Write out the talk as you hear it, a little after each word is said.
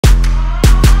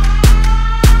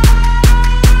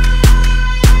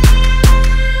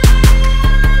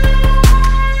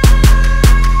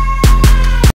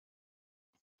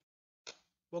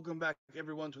Welcome back,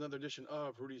 everyone, to another edition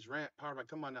of Rudy's Rant, powered by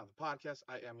Come On Now, the podcast.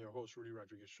 I am your host, Rudy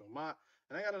Rodriguez Chomont,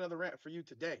 and I got another rant for you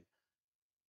today.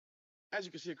 As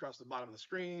you can see across the bottom of the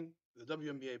screen, the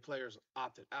WNBA players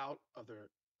opted out of their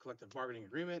collective bargaining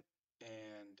agreement,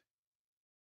 and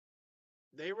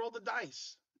they rolled the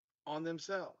dice on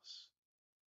themselves.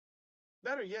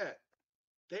 Better yet,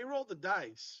 they rolled the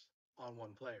dice on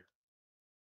one player.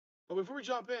 But before we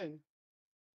jump in,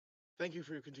 thank you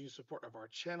for your continued support of our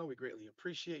channel. We greatly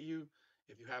appreciate you.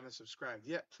 If you haven't subscribed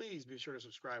yet, please be sure to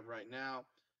subscribe right now.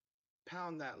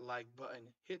 Pound that like button,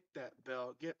 hit that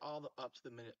bell, get all the up to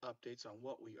the minute updates on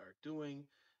what we are doing.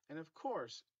 And of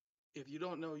course, if you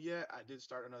don't know yet, I did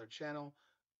start another channel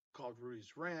called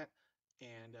Rudy's Rant,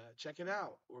 and check it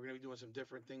out. We're going to be doing some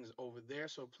different things over there,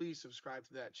 so please subscribe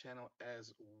to that channel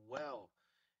as well.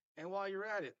 And while you're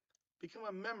at it, become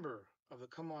a member of the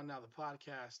Come On Now, the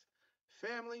podcast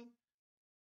family,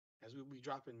 as we'll be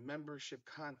dropping membership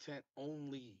content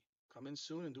only, coming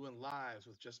soon and doing lives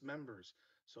with just members.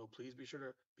 So please be sure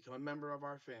to become a member of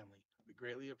our family. We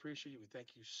greatly appreciate you. We thank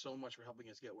you so much for helping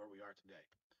us get where we are today.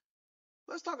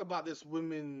 Let's talk about this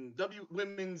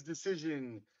women's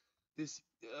decision. This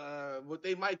what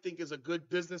they might think is a good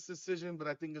business decision, but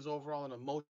I think is overall an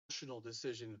emotional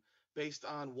decision based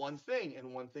on one thing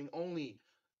and one thing only.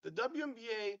 The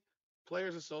WNBA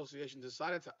Players Association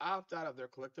decided to opt out of their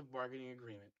collective bargaining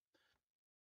agreement.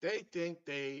 They think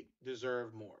they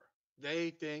deserve more.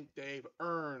 They think they've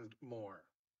earned more.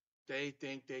 They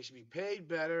think they should be paid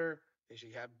better. They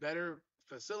should have better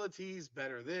facilities,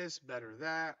 better this, better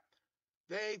that.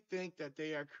 They think that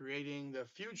they are creating the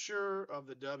future of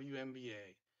the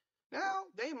WNBA. Now,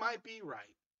 they might be right.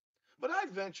 But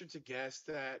I'd venture to guess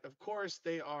that, of course,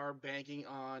 they are banking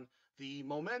on the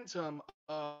momentum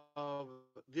of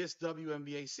this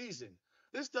WNBA season.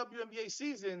 This WNBA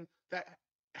season that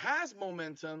has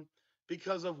momentum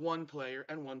because of one player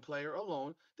and one player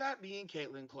alone, that being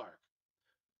Caitlin Clark.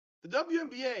 The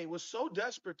WNBA was so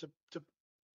desperate to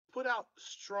put out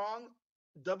strong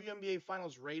WNBA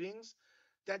Finals ratings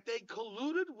that they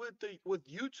colluded with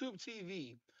YouTube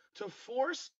TV to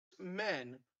force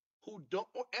men who don't,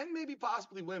 and maybe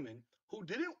possibly women who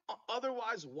didn't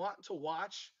otherwise want to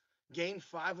watch Game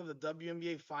 5 of the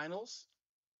WNBA Finals.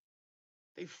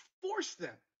 They forced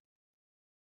them.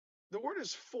 The word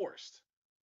is forced.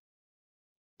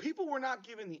 People were not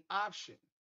given the option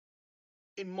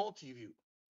in multi-view.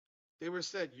 They were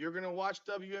said, you're going to watch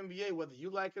WNBA whether you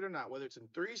like it or not, whether it's in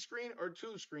 3-screen or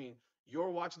 2-screen, you're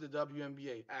watching the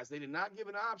WNBA, as they did not give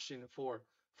an option for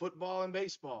football and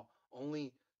baseball,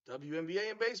 only WNBA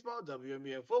and baseball,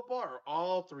 WNBA and football, or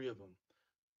all three of them.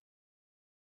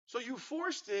 So you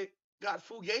forced it, got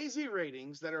Fugazi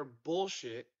ratings that are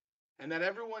bullshit, and that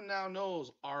everyone now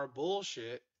knows are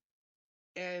bullshit.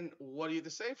 And what do you have to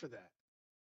say for that?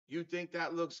 You think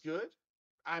that looks good?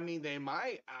 I mean, they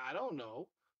might. I don't know.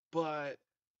 But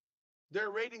their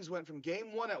ratings went from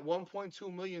game 1 at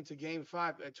 1.2 million to game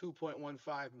 5 at 2.15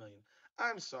 million.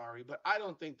 I'm sorry, but I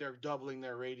don't think they're doubling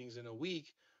their ratings in a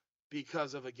week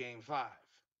because of a game 5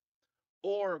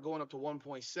 or going up to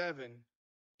 1.7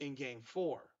 in game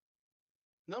 4.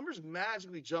 Numbers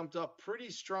magically jumped up pretty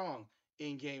strong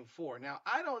in game 4. Now,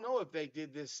 I don't know if they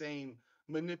did this same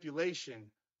manipulation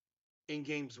in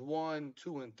games 1,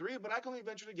 2, and 3, but I can only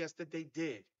venture to guess that they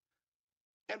did.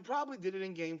 And probably did it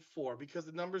in game 4 because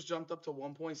the numbers jumped up to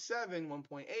 1.7,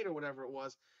 1.8, or whatever it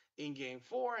was in game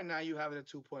 4, and now you have it at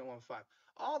 2.15.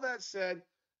 All that said,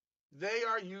 they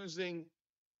are using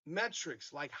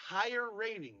metrics like higher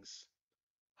ratings,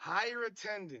 higher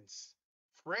attendance,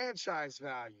 franchise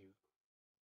value.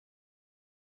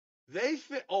 They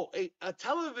fit a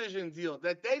television deal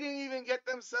that they didn't even get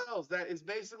themselves. That is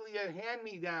basically a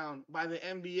hand-me-down by the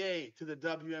NBA to the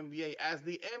WNBA, as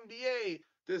the NBA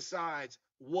decides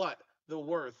what the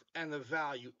worth and the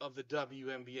value of the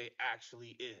WNBA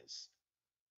actually is.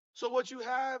 So what you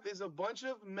have is a bunch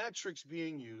of metrics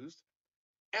being used,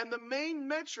 and the main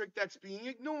metric that's being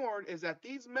ignored is that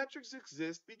these metrics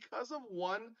exist because of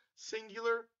one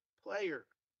singular player,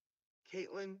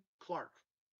 Caitlin Clark.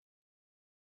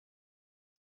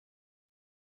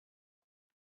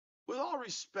 With all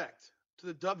respect to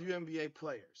the WNBA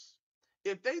players,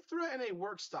 if they threaten a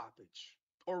work stoppage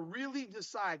or really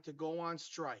decide to go on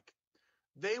strike,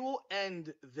 they will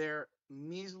end their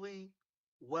measly,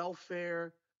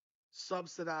 welfare,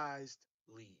 subsidized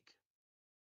league.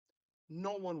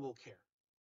 No one will care.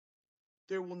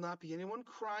 There will not be anyone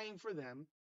crying for them.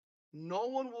 No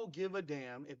one will give a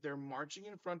damn if they're marching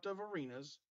in front of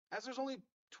arenas, as there's only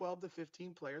 12 to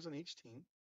 15 players on each team.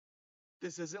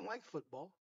 This isn't like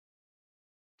football.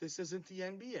 This isn't the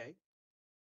NBA.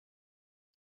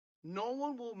 no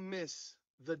one will miss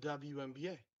the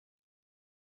WNBA.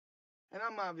 And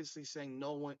I'm obviously saying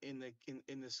no one in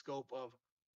the scope of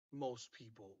most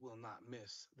people will not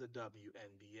miss the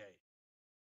WNBA.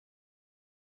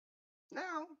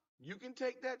 Now, you can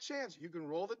take that chance. You can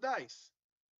roll the dice.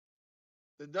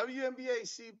 The WNBA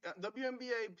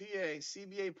PA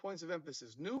CBA points of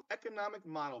emphasis: new economic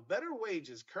model, better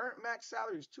wages, current max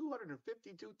salary is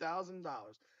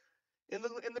 $252,000. In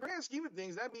the grand scheme of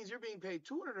things, that means you're being paid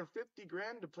 250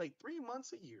 grand to play 3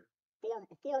 months a year,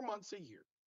 4 months a year.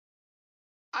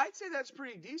 I'd say that's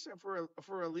pretty decent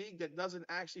for a league that doesn't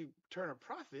actually turn a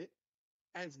profit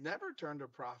and has never turned a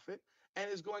profit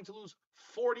and is going to lose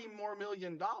 $40 more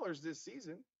million this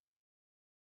season.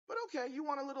 But okay, you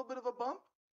want a little bit of a bump?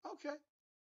 Okay.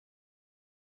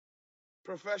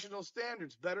 Professional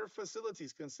standards, better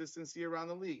facilities, consistency around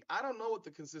the league. I don't know what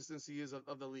the consistency is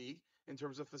of the league in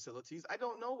terms of facilities. I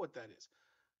don't know what that is.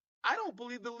 I don't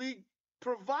believe the league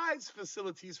provides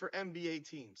facilities for NBA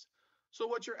teams. So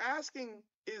what you're asking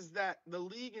is that the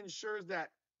league ensures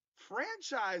that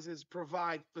franchises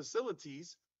provide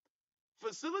facilities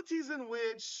in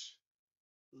which,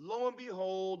 lo and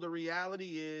behold, the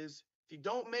reality is if you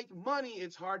don't make money,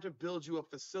 it's hard to build you a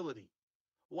facility.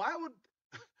 Why would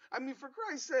I mean, for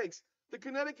Christ's sakes, the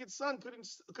Connecticut Sun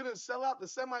couldn't sell out the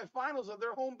semifinals of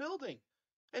their home building,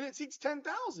 and it seats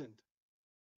 10,000.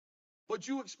 But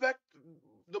you expect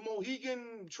the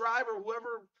Mohegan tribe or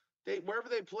wherever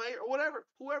they play or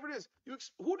whoever it is,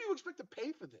 who do you expect to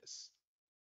pay for this?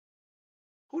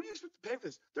 Who do you expect to pay for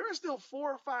this? There are still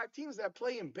 4 or 5 teams that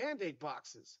play in Band-Aid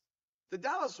boxes. The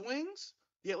Dallas Wings,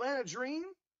 the Atlanta Dream,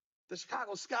 the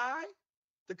Chicago Sky,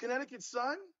 the Connecticut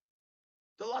Sun,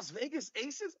 the Las Vegas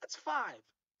Aces. That's 5.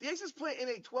 The Aces play in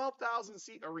a 12,000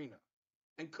 seat arena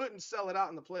and couldn't sell it out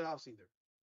in the playoffs either.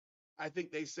 I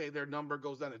think they say their number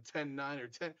goes down to 10-9 or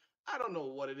 10. I don't know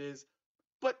what it is.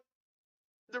 But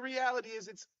the reality is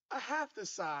it's a half the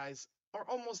size or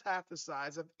almost half the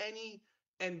size of any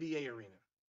NBA arena.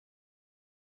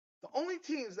 The only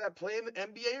teams that play in the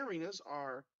NBA arenas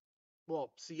are,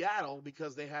 well, Seattle,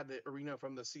 because they had the arena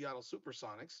from the Seattle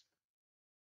Supersonics.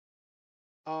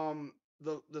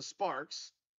 The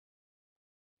Sparks,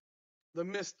 the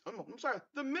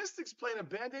Mystics play in a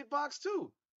Band-Aid box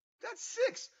too. That's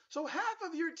 6. So half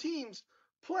of your teams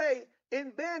play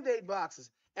in Band-Aid boxes.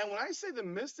 And when I say the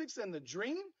Mystics and the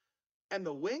Dream and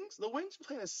the Wings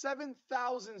play in a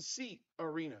 7,000 seat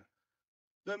arena.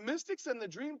 The Mystics and the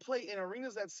Dream play in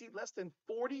arenas that seat less than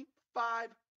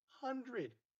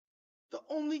 4,500. The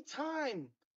only time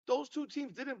those two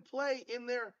teams didn't play in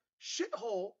their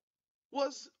shithole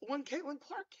was when Caitlin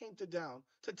Clark came to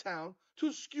town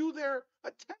to skew their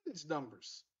attendance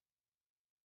numbers.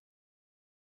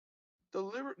 The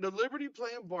Liberty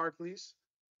play in Barclays.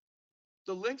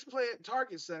 The Lynx play at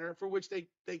Target Center, for which they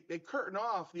curtain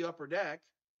off the upper deck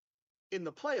in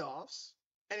the playoffs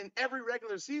and in every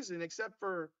regular season except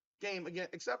for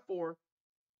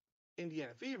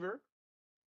Indiana Fever.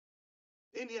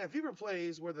 Indiana Fever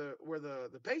plays where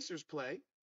the Pacers play.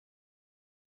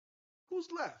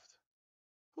 Who's left?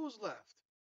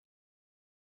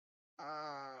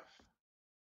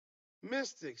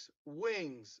 Mystics,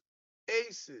 Wings,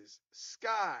 Aces,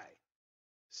 Sky,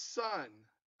 Sun.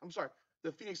 I'm sorry,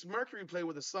 the Phoenix Mercury play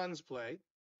where the Suns play.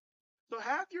 So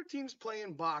half your teams play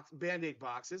in Band-Aid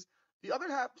boxes. The other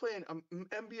half play in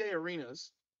NBA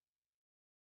arenas.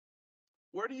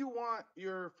 Where do you want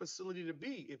your facility to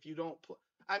be if you don't play?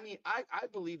 I mean, I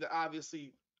believe that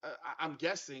obviously, I'm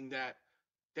guessing that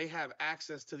they have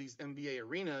access to these NBA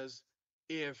arenas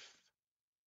if,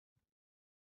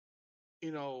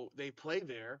 they play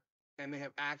there and they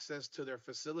have access to their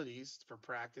facilities for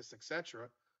practice,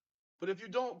 etc. But if you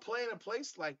don't play in a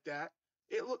place like that,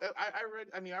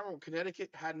 I wrote Connecticut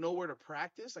had nowhere to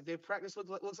practice. Like they practice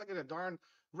looks like in a darn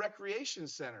recreation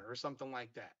center or something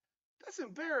like that. That's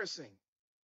embarrassing.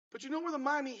 But you know where the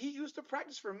Miami Heat used to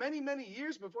practice for many, many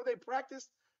years before they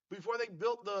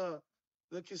built the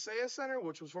Kaseya Center,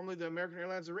 which was formerly the American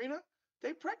Airlines Arena?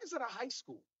 They practiced at a high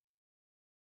school.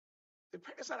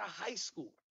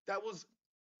 That was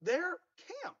their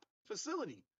camp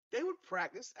facility. They would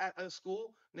practice at a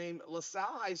school named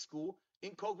LaSalle High School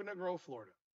in Coconut Grove,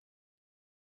 Florida.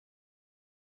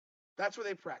 That's where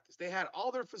they practiced. They had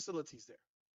all their facilities there.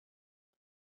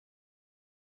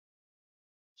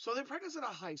 So they practiced at a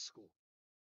high school.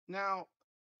 Now,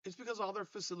 it's because all their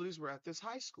facilities were at this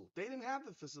high school. They didn't have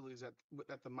the facilities at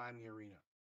the Miami Arena.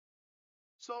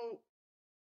 So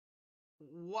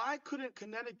why couldn't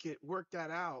Connecticut work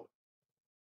that out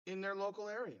in their local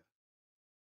area?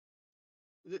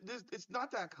 It's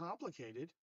not that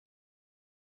complicated.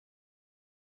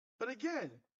 But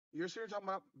again, You're sitting here talking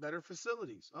about better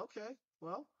facilities. Okay,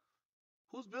 well,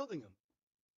 who's building them?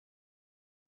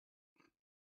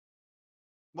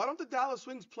 Why don't the Dallas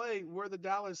Wings play where the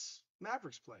Dallas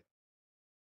Mavericks play?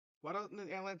 Why doesn't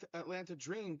the Atlanta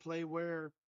Dream play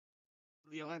where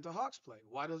the Atlanta Hawks play?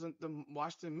 Why doesn't the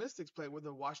Washington Mystics play where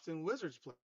the Washington Wizards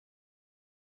play?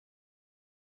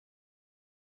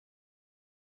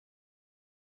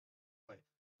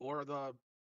 Or the,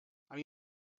 I mean,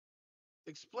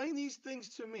 explain these things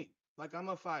to me like I'm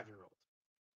a 5-year-old.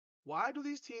 Why do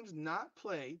these teams not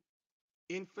play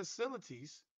in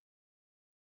facilities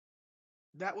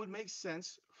that would make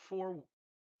sense for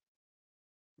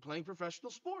playing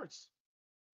professional sports?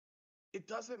 It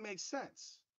doesn't make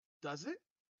sense. Does it?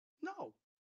 No,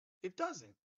 it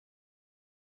doesn't.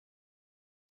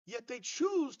 Yet they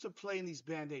choose to play in these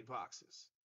band aid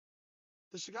boxes.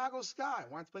 The Chicago Sky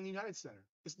wants to play in the United Center.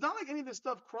 It's not like any of this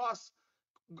stuff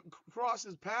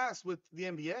crosses paths with the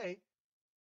NBA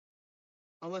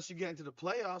unless you get into the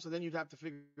playoffs, and then you'd have to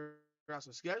figure out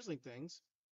some scheduling things.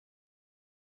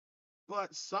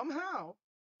 But somehow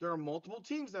there are multiple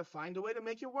teams that find a way to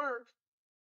make it work.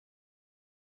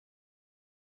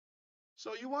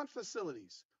 So you want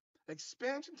facilities,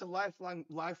 expansion to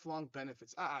lifelong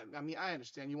benefits. I mean, I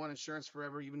understand you want insurance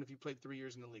forever, even if you played 3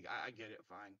 years in the league. I get it,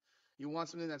 fine. You want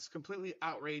something that's completely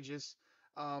outrageous.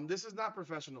 This is not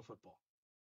professional football.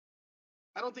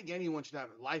 I don't think anyone should have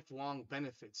lifelong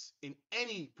benefits in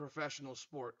any professional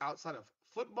sport outside of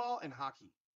football and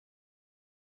hockey.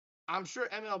 I'm sure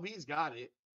MLB's got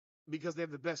it because they have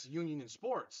the best union in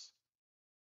sports.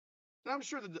 And I'm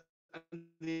sure the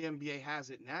NBA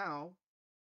has it now.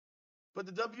 But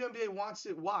the WNBA wants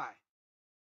it. Why?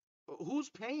 Who's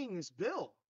paying this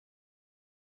bill?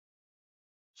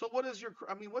 So what is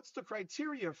what's the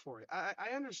criteria for it?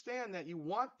 I understand that you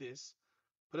want this,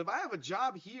 but if I have a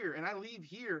job here and I leave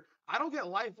here, I don't get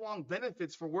lifelong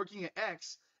benefits for working at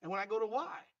X and when I go to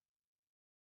Y.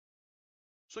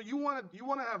 So you want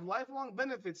to have lifelong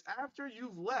benefits after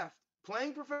you've left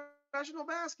playing professional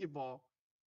basketball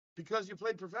because you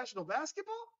played professional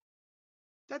basketball?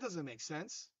 That doesn't make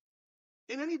sense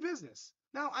in any business.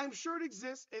 Now, I'm sure it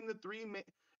exists in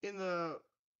the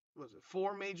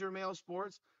four major male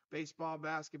sports: baseball,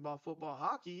 basketball, football,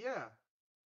 hockey. Yeah,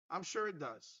 I'm sure it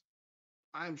does.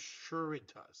 I'm sure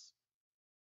it does.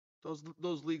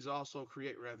 Those leagues also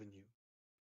create revenue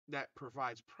that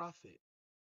provides profit.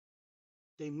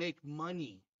 They make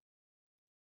money.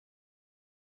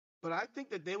 But I think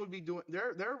that they would be doing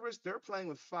they're playing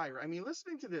with fire. I mean,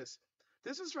 listening to this.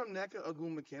 This is from Nneka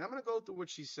Ogwumike. I'm going to go through what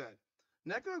she said.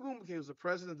 Nneka Ogwumike was the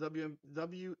president of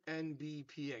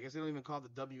WNBPA. I guess they don't even call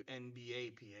it the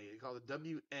WNBA-PA. They call it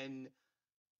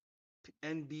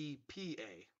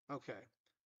WNBPA. Okay.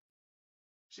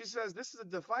 She says this is a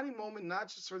defining moment not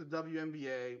just for the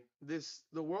WNBA.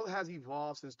 The world has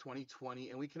evolved since 2020,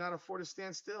 and we cannot afford to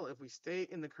stand still. If we stay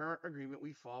in the current agreement,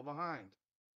 we fall behind.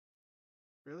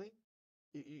 Really?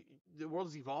 The world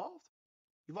has evolved?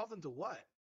 Evolved into what?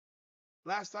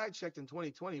 Last I checked in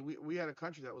 2020, we had a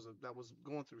country that was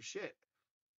going through shit.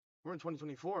 We're in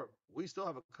 2024. We still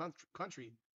have a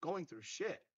country going through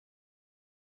shit.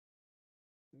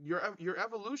 Your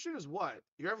evolution is what?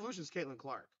 Your evolution is Caitlin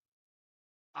Clark.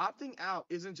 Opting out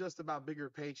isn't just about bigger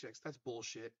paychecks. That's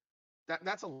bullshit.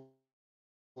 That's a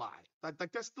lie. Like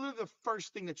that's literally the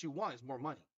first thing that you want is more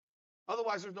money.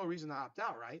 Otherwise, there's no reason to opt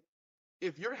out, right?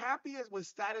 If you're happy with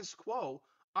status quo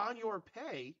on your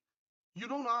pay, you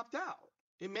don't opt out.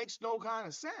 It makes no kind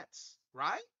of sense,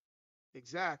 right?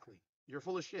 Exactly. You're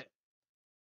full of shit.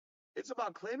 It's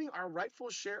about claiming our rightful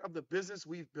share of the business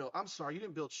we've built. I'm sorry, you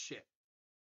didn't build shit.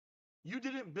 You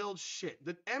didn't build shit.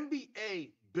 The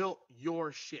NBA built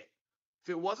your shit. If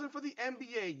it wasn't for the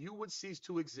NBA, you would cease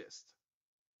to exist.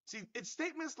 See, it's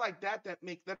statements like that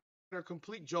are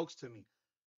complete jokes to me.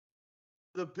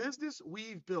 The business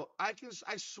we've built. I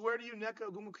swear to you, Nneka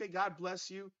Ogwumike, God bless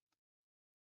you.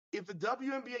 If the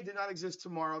WNBA did not exist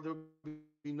tomorrow, there would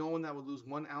be no one that would lose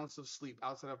 1 ounce of sleep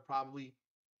outside of probably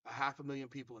 500,000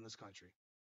 people in this country.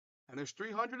 And there's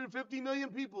 350 million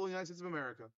people in the United States of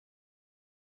America.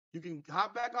 You can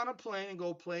hop back on a plane and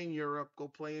go play in Europe, go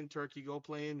play in Turkey, go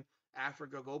play in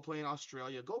Africa, go play in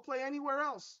Australia, go play anywhere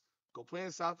else. Go play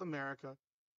in South America.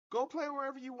 Go play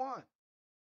wherever you want.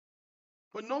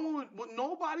 But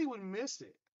nobody would miss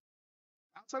it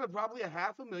outside of probably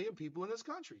 500,000 people in this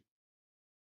country.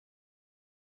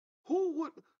 Who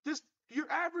would this? Your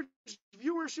average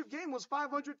viewership game was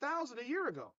 500,000 a year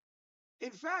ago.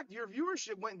 In fact, your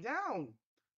viewership went down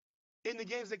in the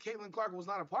games that Caitlin Clark was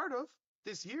not a part of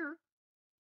this year.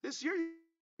 This year,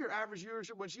 your average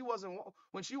viewership when she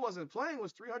wasn't playing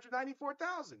was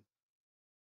 394,000.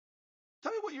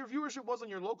 Tell me what your viewership was on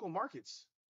your local markets.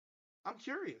 I'm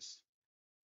curious.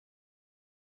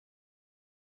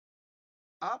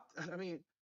 I mean,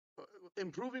 uh,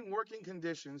 improving working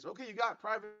conditions. Okay, you got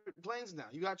private planes now.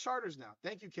 You got charters now.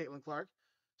 Thank you, Caitlin Clark.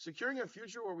 Securing a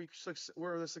future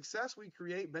where the success we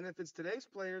create benefits today's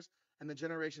players and the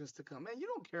generations to come. Man, you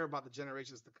don't care about the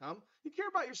generations to come. You care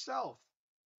about yourself.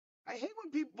 I hate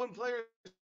when players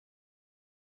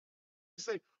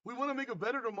say we want to make a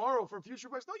better tomorrow for future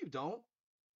players. No, you don't.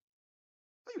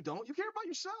 No, you don't. You care about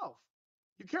yourself.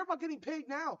 You care about getting paid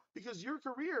now because your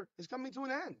career is coming to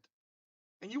an end,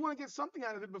 and you want to get something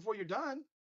out of it before you're done.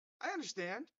 I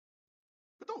understand,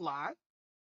 but don't lie.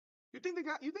 You think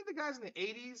the guys in the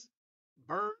 '80s,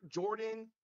 Bird,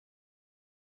 Jordan,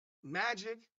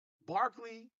 Magic,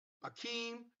 Barkley,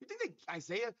 Akeem, you think they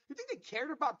Isaiah, you think they cared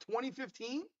about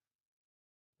 2015?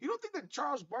 You don't think that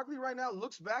Charles Barkley right now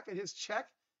looks back at his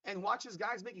check and watches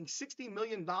guys making $60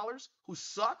 million who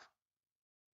suck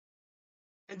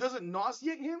and doesn't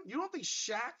nauseate him? You don't think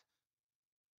Shaq,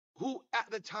 who at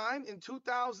the time in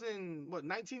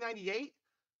 1998,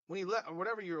 when he left, or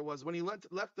whatever year it was, when he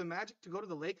left the Magic to go to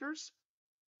the Lakers,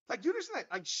 like, you understand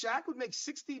that? Like, Shaq would make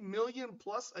 60 million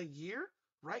plus a year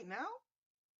right now.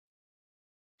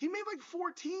 He made like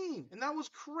 14, and that was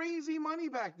crazy money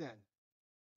back then.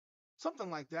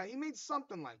 Something like that. He made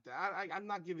something like that. I'm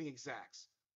not giving exacts.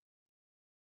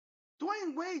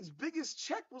 Dwayne Wade's biggest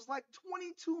check was like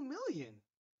 22 million.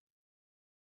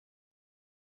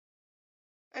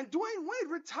 And Dwayne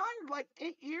Wade retired like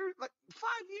 5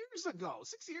 years ago,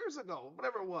 6 years ago,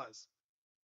 whatever it was.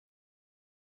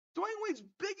 Dwayne Wade's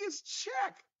biggest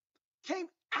check came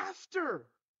after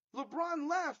LeBron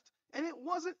left, and it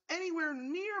wasn't anywhere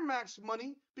near max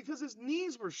money because his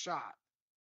knees were shot.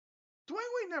 Dwayne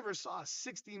Wade never saw a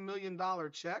 $60 million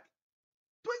check.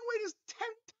 Dwayne Wade is 10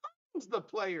 times the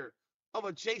player of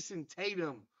a Jason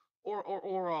Tatum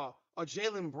or a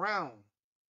Jaylen Brown.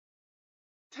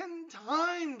 10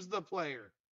 times the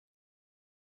player.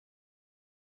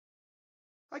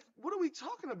 Like, what are we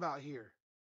talking about here?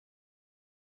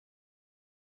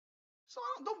 So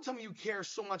don't tell me you care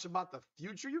so much about the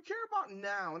future. You care about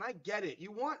now, and I get it.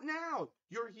 You want now.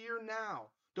 You're here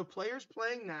now. The players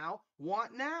playing now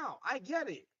want now. I get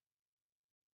it.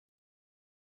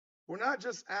 We're not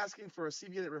just asking for a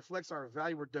CBA that reflects our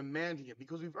value. We're demanding it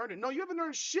because we've earned it. No, you haven't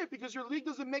earned shit because your league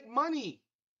doesn't make money.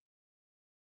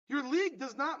 Your league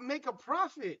does not make a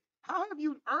profit. How have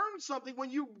you earned something when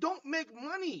you don't make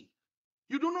money?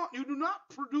 You do not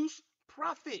produce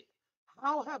profit.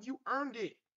 How have you earned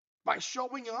it? By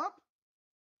showing up?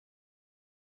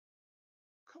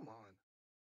 Come on.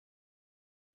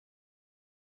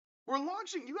 We're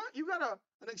launching. You got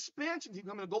an expansion team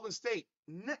coming to Golden State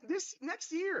this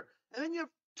next year, and then you have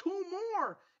 2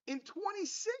 more in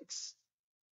 26.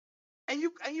 And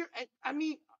I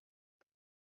mean,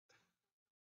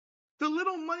 the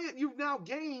little money that you've now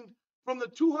gained from the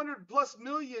 200 plus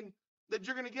million that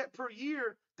you're going to get per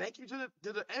year, thank you to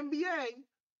the NBA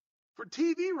for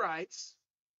TV rights.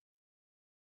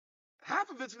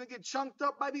 Half of it's going to get chunked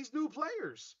up by these new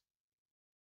players.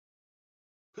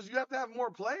 Because you have to have more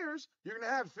players. You're going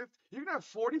to have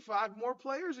 45 more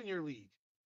players in your league.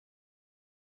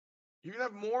 You're going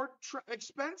to have more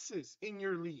expenses in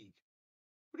your league.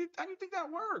 How do you think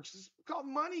that works? It's called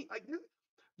money. Like,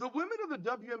 the women of the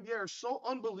WNBA are so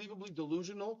unbelievably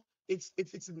delusional. It's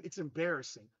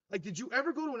embarrassing. Like, did you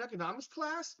ever go to an economics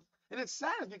class? And it's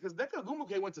sad because Nneka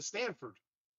Ogwumike went to Stanford.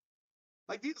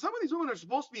 Like, some of these women are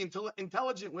supposed to be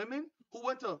intelligent women who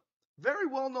went to very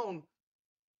well-known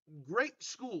great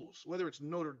schools, whether it's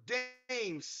Notre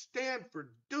Dame, Stanford,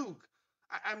 Duke.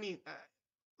 I mean,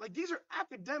 like, these are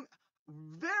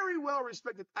very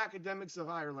well-respected academic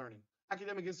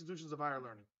institutions of higher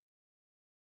learning.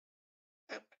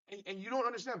 And you don't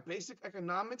understand basic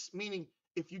economics, meaning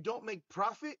if you don't make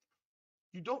profit,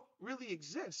 you don't really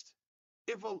exist.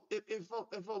 If a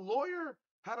lawyer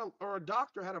or a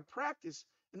doctor had a practice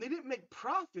and they didn't make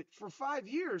profit for 5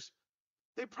 years,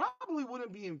 they probably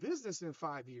wouldn't be in business in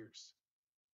 5 years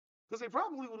because they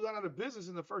probably would have gone out of business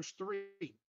in the first 3.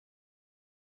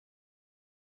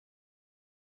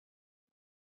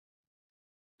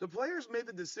 The players made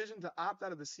the decision to opt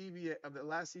out of the CBA of the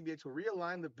last CBA to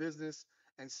realign the business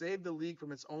and save the league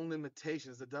from its own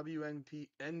limitations. The WNP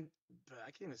and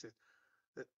I can't even say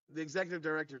it. The executive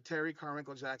director, Terry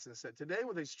Carmichael Jackson, said, today,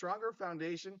 with a stronger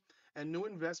foundation and new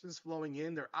investments flowing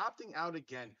in, they're opting out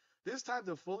again. This time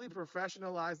to fully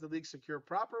professionalize the league, secure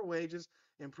proper wages,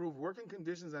 improve working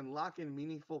conditions, and lock in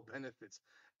meaningful benefits.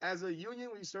 As a union,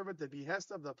 we serve at the behest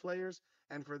of the players,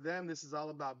 and for them, this is all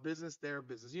about business, their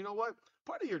business. You know what?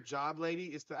 Part of your job, lady,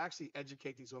 is to actually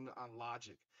educate these women on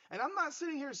logic. And I'm not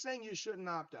sitting here saying you shouldn't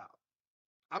opt out.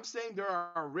 I'm saying there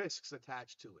are risks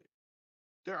attached to it.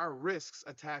 There are risks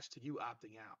attached to you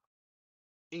opting out,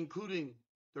 including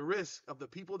the risk of the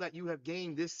people that you have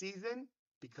gained this season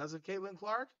because of Caitlin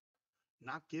Clark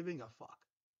not giving a fuck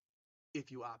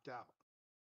if you opt out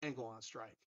and go on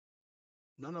strike.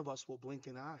 None of us will blink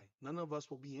an eye. None of us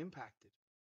will be impacted.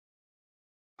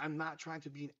 I'm not trying to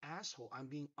be an asshole. I'm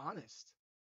being honest.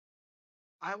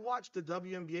 I watched the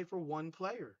WNBA for one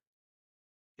player.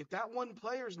 If that one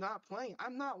player is not playing,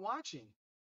 I'm not watching.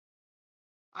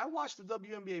 I watched the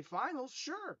WNBA finals,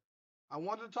 sure. I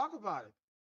wanted to talk about it.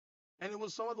 And it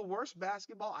was some of the worst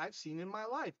basketball I've seen in my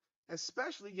life,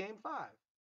 especially game 5.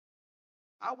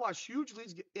 I watched huge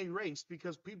leads get erased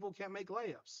because people can't make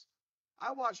layups.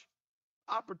 I watched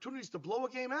opportunities to blow a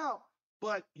game out,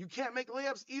 but you can't make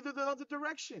layups either the other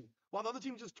direction, while the other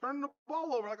team just turning the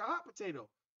ball over like a hot potato.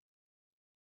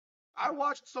 I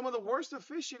watched some of the worst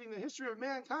officiating in the history of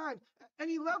mankind at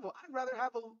any level. I'd rather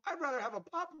have a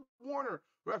Pop Warner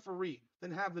referee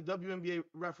than have the WNBA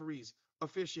referees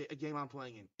officiate a game I'm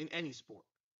playing in any sport.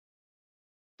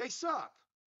 They suck,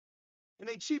 and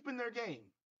they cheapen their game.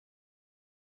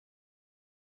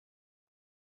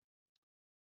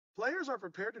 Players are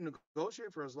prepared to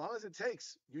negotiate for as long as it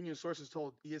takes, union sources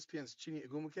told ESPN's Chini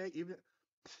Igumuke, even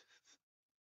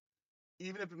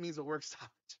if it means a work stoppage.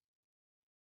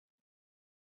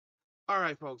 All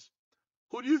right, folks.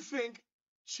 Who do you think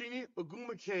Chini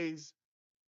Ogumuke's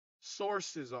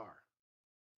sources are?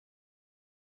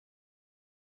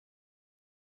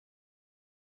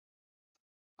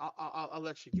 I'll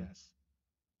let you guess.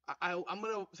 I'm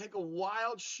going to take a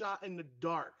wild shot in the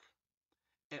dark,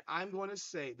 and I'm going to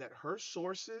say that her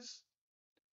sources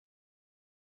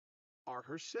are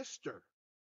her sister.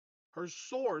 Her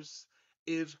source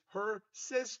is her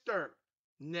sister,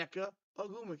 Nneka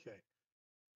Ogumuke.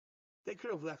 They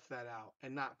could have left that out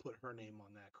and not put her name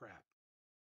on that crap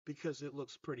because it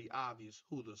looks pretty obvious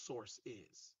who the source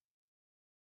is.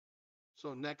 So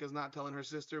Nneka's not telling her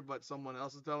sister, but someone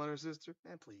else is telling her sister?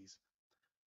 Man, please.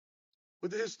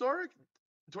 With the historic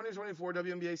 2024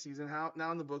 WNBA season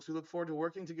now in the books, we look forward to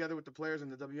working together with the players in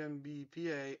the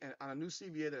WNBPA and on a new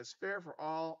CBA that is fair for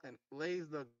all and lays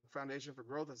the foundation for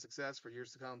growth and success for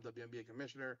years to come. WNBA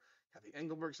Commissioner Kathy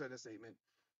Engelberg said in a statement.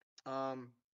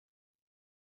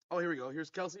 Oh, here we go. Here's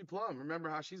Kelsey Plum. Remember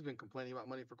how she's been complaining about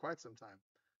money for quite some time.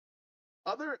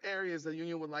 Other areas the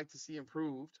union would like to see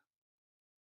improved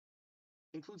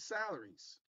include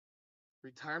salaries,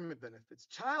 retirement benefits,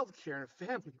 child care, and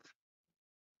family.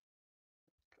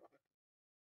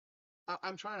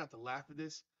 I'm trying not to laugh at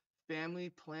this. Family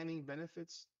planning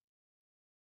benefits.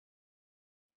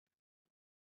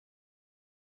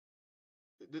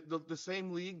 The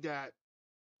same league that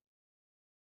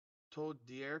told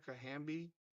De'Erica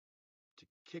Hamby to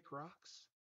kick rocks.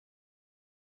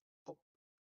 Oh,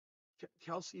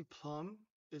 Kelsey Plum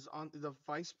is on the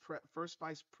first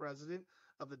vice president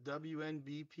of the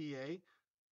WNBPA,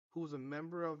 who was a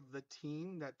member of the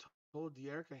team that told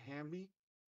De'Erica Hamby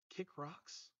kick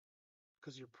rocks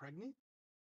because you're pregnant,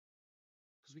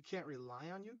 because we can't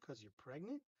rely on you because you're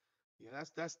pregnant. Yeah,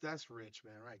 that's rich,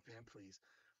 man. Right, man? Please.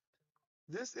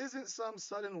 This isn't some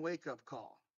sudden wake up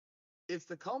call. It's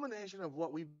the culmination of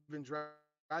what we've been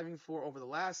driving for over the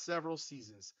last several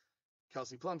seasons.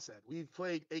 Kelsey Plum said, we've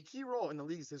played a key role in the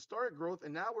league's historic growth,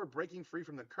 and now we're breaking free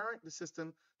from the current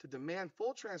system to demand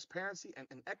full transparency and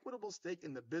an equitable stake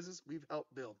in the business we've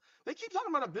helped build. They keep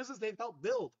talking about a business they've helped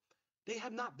build. They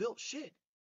have not built shit.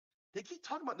 They keep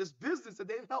talking about this business that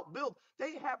they've helped build.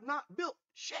 They have not built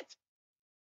shit.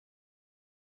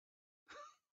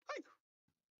 Like,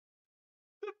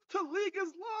 the league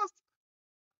has lost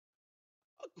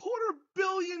 $250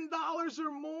 million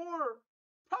or more,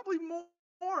 probably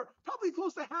more, probably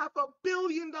close to $500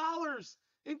 million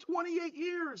in 28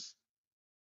 years.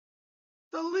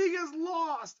 The league has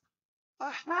lost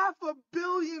 $500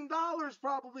 million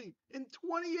probably in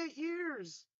 28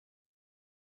 years.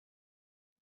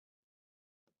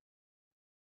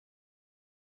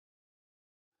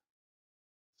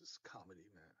 This is comedy,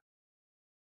 man.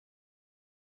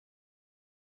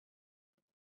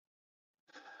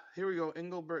 Here we go.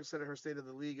 Engelbert said at her State of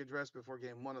the League address before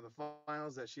game 1 of the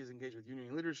finals that she has engaged with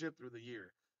union leadership through the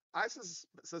year. I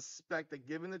suspect that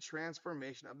given the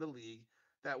transformation of the league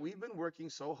that we've been working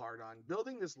so hard on,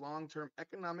 building this long-term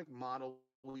economic model,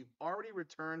 we've already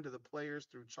returned to the players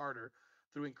through charter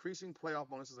through increasing playoff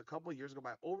bonuses a couple of years ago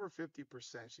by over 50%,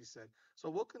 she said. So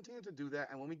we'll continue to do that.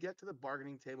 And when we get to the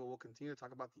bargaining table, we'll continue to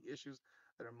talk about the issues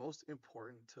that are most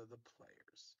important to the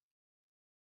players.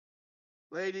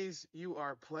 Ladies, you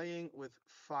are playing with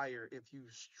fire. If you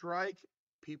strike,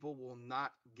 people will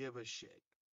not give a shit.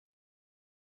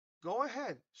 Go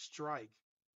ahead, strike.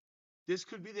 This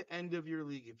could be the end of your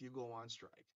league if you go on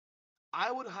strike. I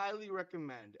would highly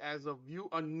recommend, as a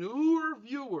newer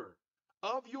viewer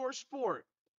of your sport,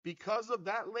 because of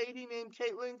that lady named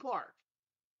Caitlin Clark,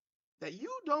 that you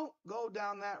don't go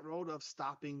down that road of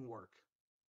stopping work.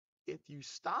 If you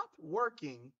stop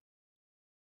working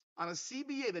on a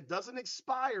CBA that doesn't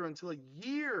expire until a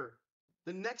year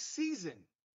the next season,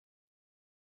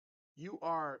 you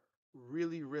are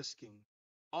really risking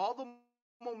all the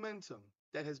momentum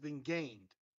that has been gained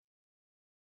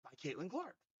by Caitlin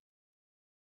Clark.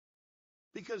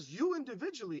 Because you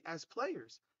individually, as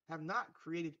players, have not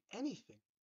created anything.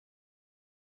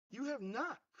 You have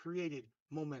not created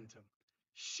momentum.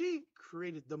 She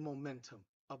created the momentum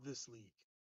of this league.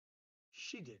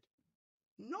 She did.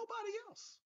 Nobody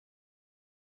else.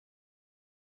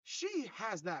 She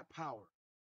has that power.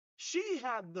 She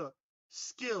had the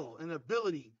skill and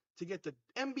ability to get the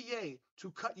NBA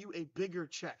to cut you a bigger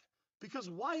check. Because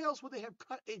why else would they have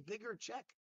cut a bigger check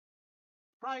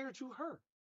prior to her?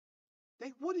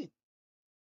 They wouldn't.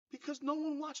 Because no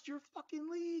one watched your fucking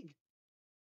league.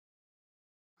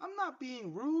 I'm not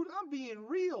being rude. I'm being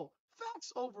real.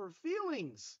 Facts over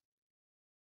feelings.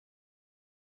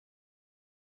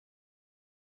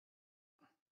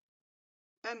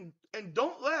 And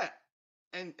don't let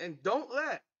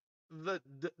the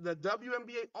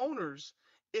WNBA owners,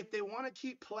 if they want to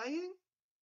keep playing,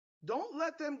 don't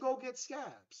let them go get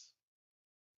scabs.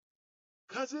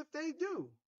 Because if they do,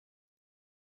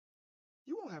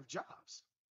 you won't have jobs.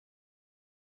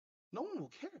 No one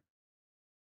will care.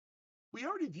 We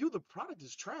already view the product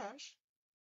as trash.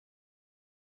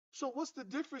 So what's the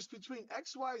difference between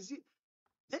XYZ?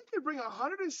 They could bring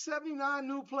 179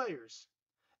 new players.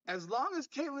 As long as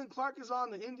Caitlin Clark is on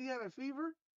the Indiana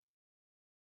Fever,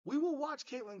 we will watch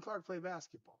Caitlin Clark play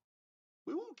basketball.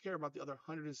 We won't care about the other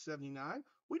 179.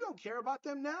 We don't care about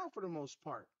them now for the most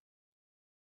part.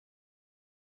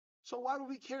 So why would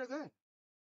we care then?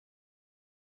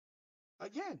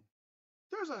 Again,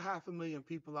 there's a 500,000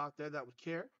 people out there that would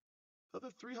care. The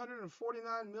other 349,500,000,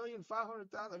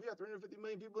 if you got 350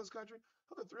 million people in this country,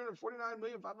 other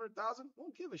 349,500,000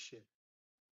 won't give a shit.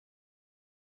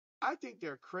 I think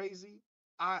they're crazy.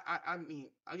 I mean,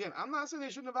 again, I'm not saying they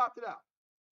shouldn't have opted out.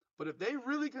 But if they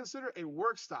really consider a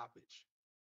work stoppage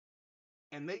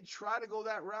and they try to go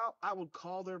that route, I would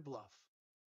call their bluff.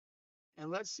 And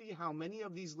let's see how many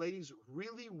of these ladies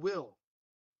really will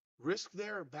risk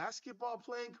their basketball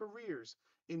playing careers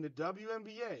in the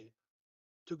WNBA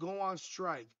to go on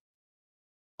strike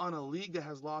on a league that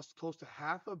has lost close to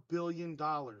 $500 million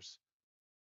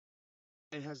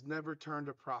and has never turned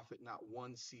a profit, not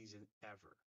one season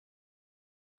ever.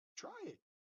 Try it.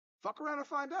 Fuck around and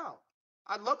find out.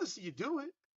 I'd love to see you do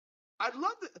it. I'd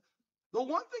love to. The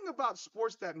one thing about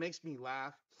sports that makes me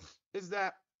laugh is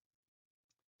that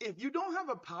if you don't have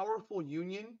a powerful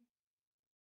union,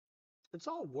 it's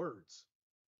all words.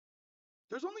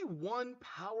 There's only one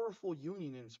powerful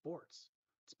union in sports.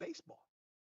 It's baseball.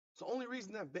 It's the only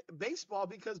reason that baseball,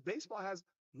 because baseball has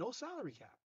no salary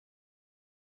cap.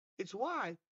 It's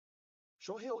why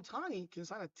Shohei Ohtani can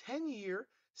sign a 10-year,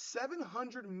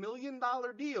 $700 million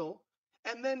deal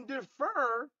and then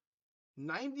defer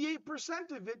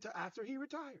 98% of it to after he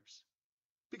retires,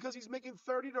 because he's making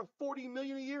 30 to 40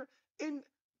 million a year in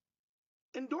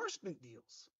endorsement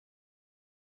deals.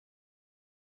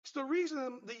 It's the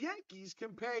reason the Yankees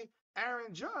can pay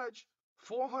Aaron Judge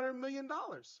 $400 million,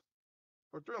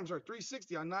 or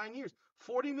 360 on 9 years,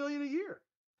 40 million a year,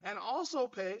 and also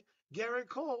pay Garrett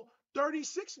Cole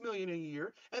 36 million a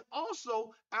year, and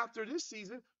also after this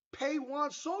season pay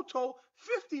Juan Soto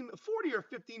 40 or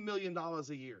 50 million dollars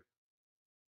a year,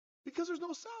 because there's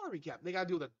no salary cap. They got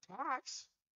to do the tax,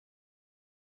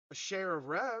 a share of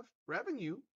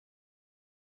revenue,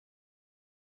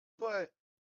 but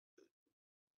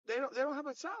they don't have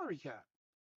a salary cap.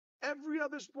 Every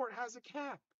other sport has a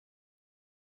cap.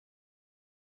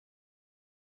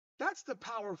 That's the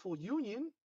powerful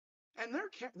union, and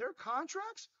their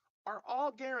contracts are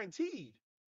all guaranteed.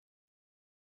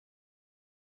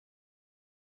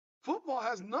 Football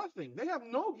has nothing. They have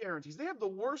no guarantees. They have the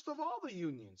worst of all the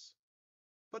unions.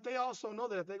 But they also know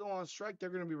that if they go on strike, they're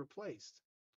going to be replaced.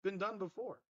 It's been done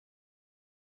before.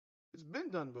 It's been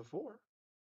done before.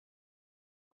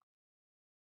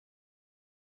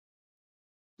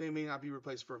 They may not be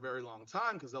replaced for a very long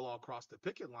time because they'll all cross the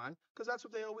picket line because that's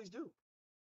what they always do.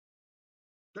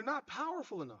 They're not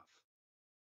powerful enough.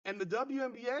 And the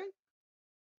WNBA,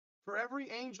 for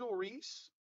every Angel Reese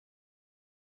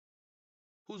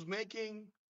who's making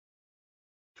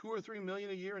 2 or 3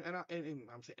 million a year in I'm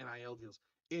saying NIL deals,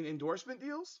 in endorsement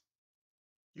deals,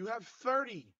 you have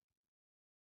 30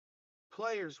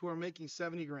 players who are making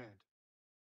 70 grand,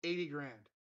 80 grand.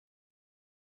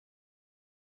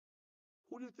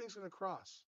 Who do you think's going to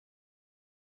cross?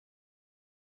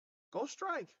 Go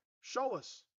strike. Show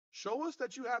us. Show us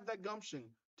that you have that gumption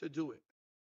to do it.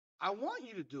 I want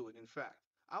you to do it, in fact.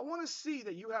 I want to see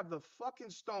that you have the fucking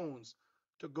stones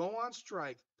to go on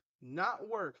strike, not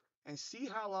work, and see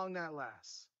how long that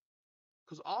lasts.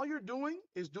 Because all you're doing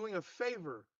is doing a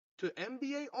favor to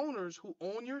NBA owners who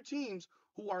own your teams,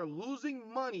 who are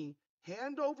losing money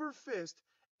hand over fist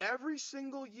every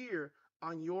single year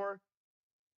on your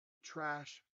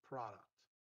trash product.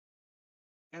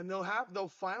 And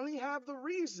they'll finally have the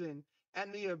reason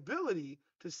and the ability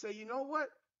to say, you know what?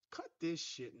 Cut this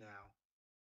shit now.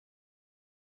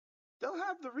 They'll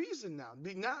have the reason now.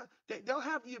 They'll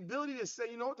have the ability to say,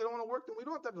 you know what, they don't want to work, then we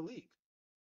don't have to have the league.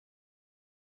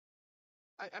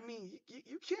 I mean,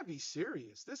 you can't be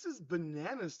serious. This is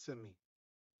bananas to me.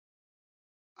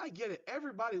 I get it.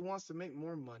 Everybody wants to make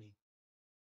more money.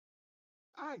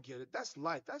 I get it. That's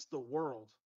life. That's the world.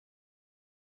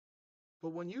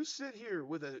 But when you sit here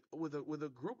with a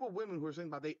group of women who are saying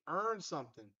about they earned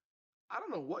something, I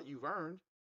don't know what you've earned.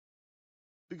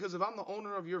 Because if I'm the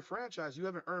owner of your franchise, you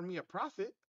haven't earned me a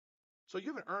profit. So you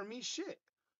haven't earned me shit.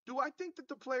 Do I think that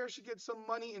the players should get some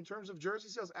money in terms of jersey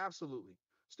sales? Absolutely.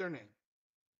 It's their name.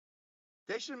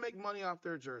 They should make money off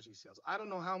their jersey sales. I don't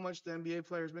know how much the NBA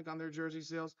players make on their jersey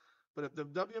sales, but if the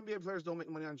WNBA players don't make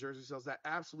money on jersey sales, that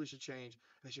absolutely should change.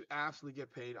 And they should absolutely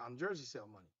get paid on jersey sale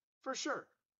money. For sure.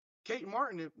 Kate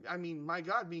Martin, I mean, my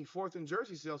God, being fourth in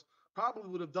jersey sales, probably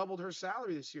would have doubled her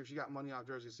salary this year if she got money off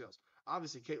jersey sales.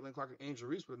 Obviously, Caitlin Clark and Angel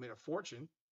Reese would have made a fortune.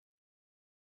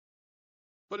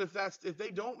 But if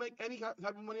they don't make any type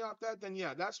of money off that, then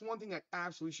yeah, that's one thing that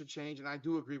absolutely should change. And I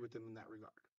do agree with them in that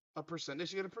regard. They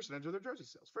should get a percentage of their jersey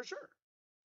sales for sure.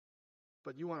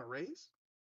 But you want to raise?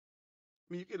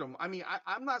 I mean, you get them. I mean,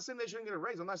 I'm not saying they shouldn't get a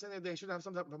raise. I'm not saying that they should have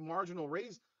some type of marginal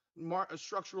raise,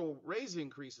 structural raise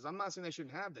increases. I'm not saying they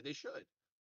shouldn't have that. They should.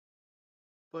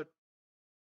 But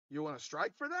you want to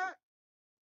strike for that,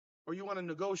 or you want to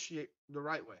negotiate the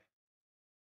right way?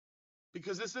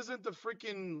 Because this isn't the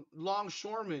freaking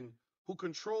longshoremen who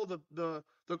control the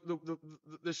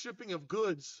shipping of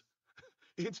goods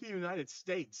into the United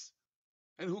States,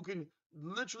 and who can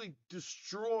literally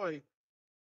destroy,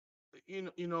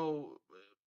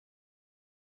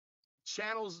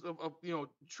 channels of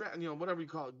whatever you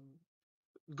call it,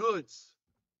 goods,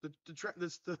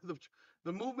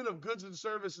 the movement of goods and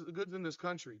services, goods in this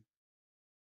country.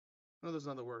 No, there's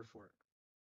another word for it.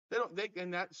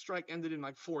 And that strike ended in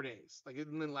like 4 days. Like, it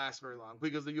didn't last very long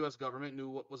because the U.S. government knew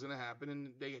what was going to happen,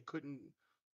 and they couldn't.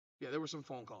 Yeah, there were some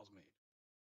phone calls made.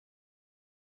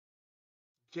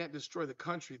 Can't destroy the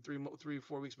country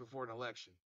 4 weeks before an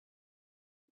election.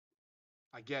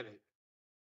 I get it.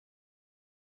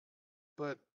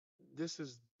 But this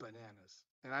is bananas.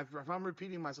 And if I'm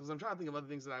repeating myself, I'm trying to think of other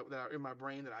things that are in my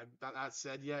brain that I've not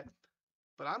said yet.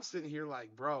 But I'm sitting here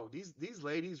like, bro, these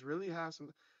ladies really have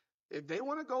some. If they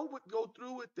want to go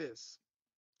through with this,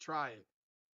 try it.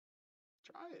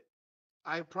 Try it.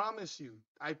 I promise you.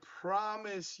 I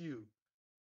promise you.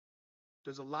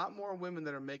 There's a lot more women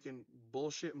that are making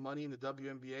bullshit money in the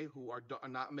WNBA who are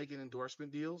not making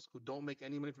endorsement deals, who don't make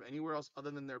any money from anywhere else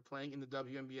other than they're playing in the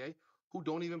WNBA, who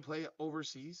don't even play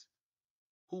overseas,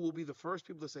 who will be the first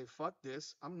people to say, fuck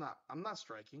this, I'm not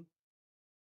striking.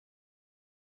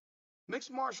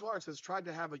 Mixed martial arts has tried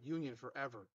to have a union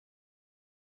forever.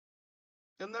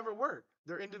 It'll never work.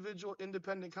 They're individual,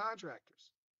 independent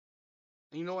contractors.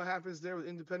 And you know what happens there with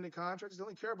independent contractors? They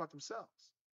only care about themselves.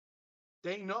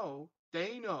 They know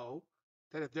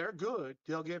that if they're good,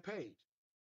 they'll get paid.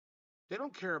 They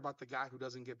don't care about the guy who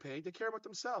doesn't get paid. They care about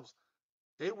themselves.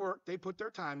 They work, they put their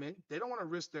time in. They don't want to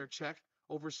risk their check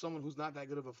over someone who's not that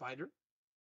good of a fighter.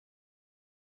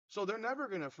 So they're never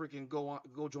going to freaking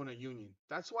go join a union.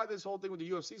 That's why this whole thing with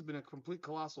the UFC has been a complete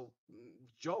colossal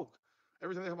joke.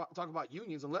 Every time they talk about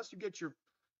unions, unless you get your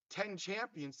 10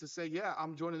 champions to say, yeah,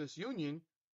 I'm joining this union,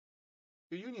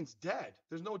 your union's dead.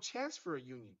 There's no chance for a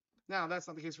union. Now, that's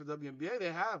not the case for WNBA.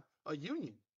 They have a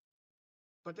union,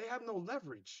 but they have no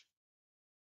leverage.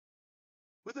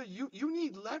 With you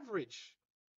need leverage.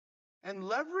 And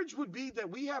leverage would be that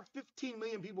we have 15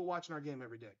 million people watching our game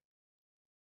every day.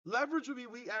 Leverage would be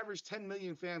we average 10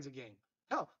 million fans a game.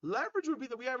 Hell, leverage would be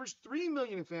that we average 3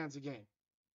 million fans a game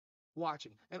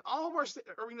watching, and all of our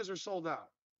arenas are sold out.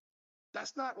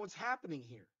 That's not what's happening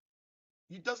here.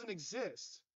 It doesn't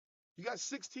exist. You got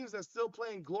 6 teams that still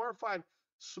play in glorified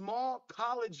small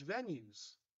college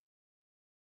venues.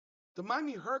 The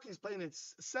Miami Hurricanes playing at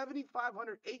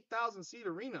 7,500, 8,000 seat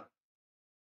arena.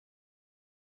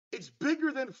 It's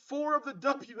bigger than 4 of the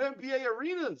WNBA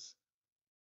arenas.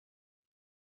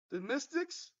 The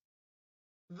Mystics,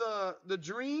 the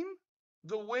Dream,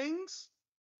 the Wings,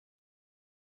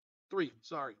 3.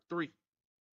 Sorry, 3.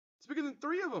 It's bigger than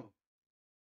 3 of them.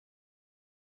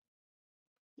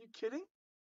 You kidding?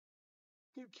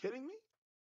 You kidding me?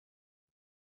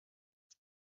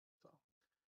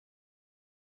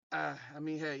 I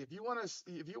mean, hey, if you want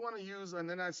to use, and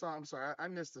then I'm sorry, I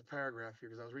missed the paragraph here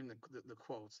because I was reading the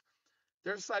quotes.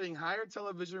 They're citing higher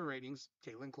television ratings,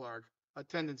 Caitlin Clark,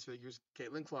 attendance figures,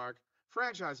 Caitlin Clark,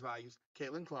 franchise values,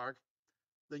 Caitlin Clark.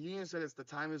 The union said the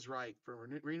time is right for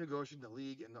renegotiating the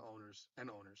league and the owners.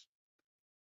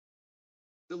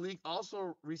 The league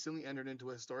also recently entered into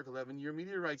a historic 11-year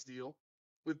media rights deal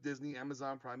with Disney,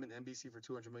 Amazon Prime, and NBC for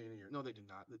 $200 million a year. No, they did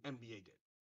not. The NBA did.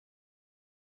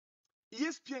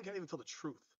 ESPN can't even tell the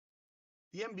truth.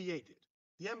 The NBA did.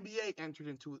 The NBA entered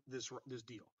into this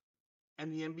deal,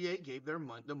 and the NBA gave their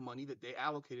the money that they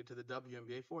allocated to the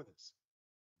WNBA for this.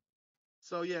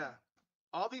 So yeah,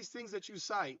 all these things that you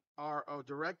cite are a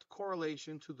direct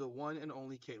correlation to the one and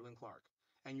only Caitlin Clark,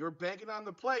 and you're banking on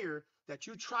the player that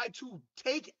you try to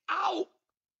take out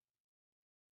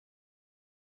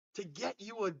to get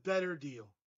you a better deal.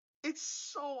 It's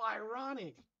so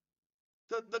ironic.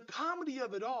 The comedy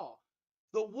of it all.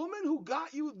 The woman who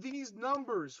got you these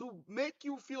numbers, who make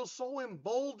you feel so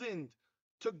emboldened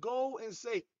to go and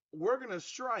say, we're going to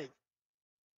strike,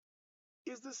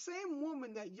 is the same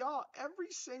woman that y'all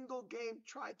every single game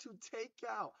try to take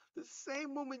out. The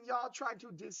same woman y'all try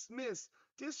to dismiss,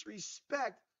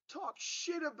 disrespect, talk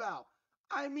shit about.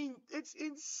 I mean, it's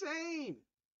insane.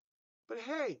 But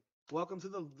hey, welcome to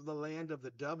the land of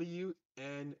the WNBA.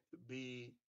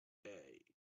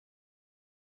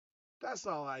 That's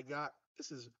all I got.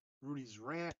 This is Rudy's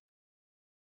Rant.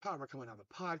 Power coming out of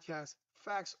the podcast.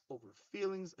 Facts over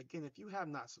feelings. Again, if you have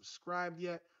not subscribed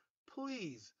yet,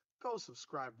 please go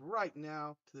subscribe right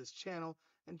now to this channel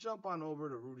and jump on over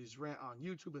to Rudy's Rant on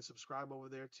YouTube and subscribe over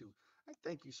there too. I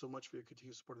thank you so much for your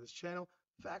continued support of this channel.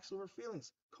 Facts over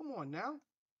feelings. Come on now.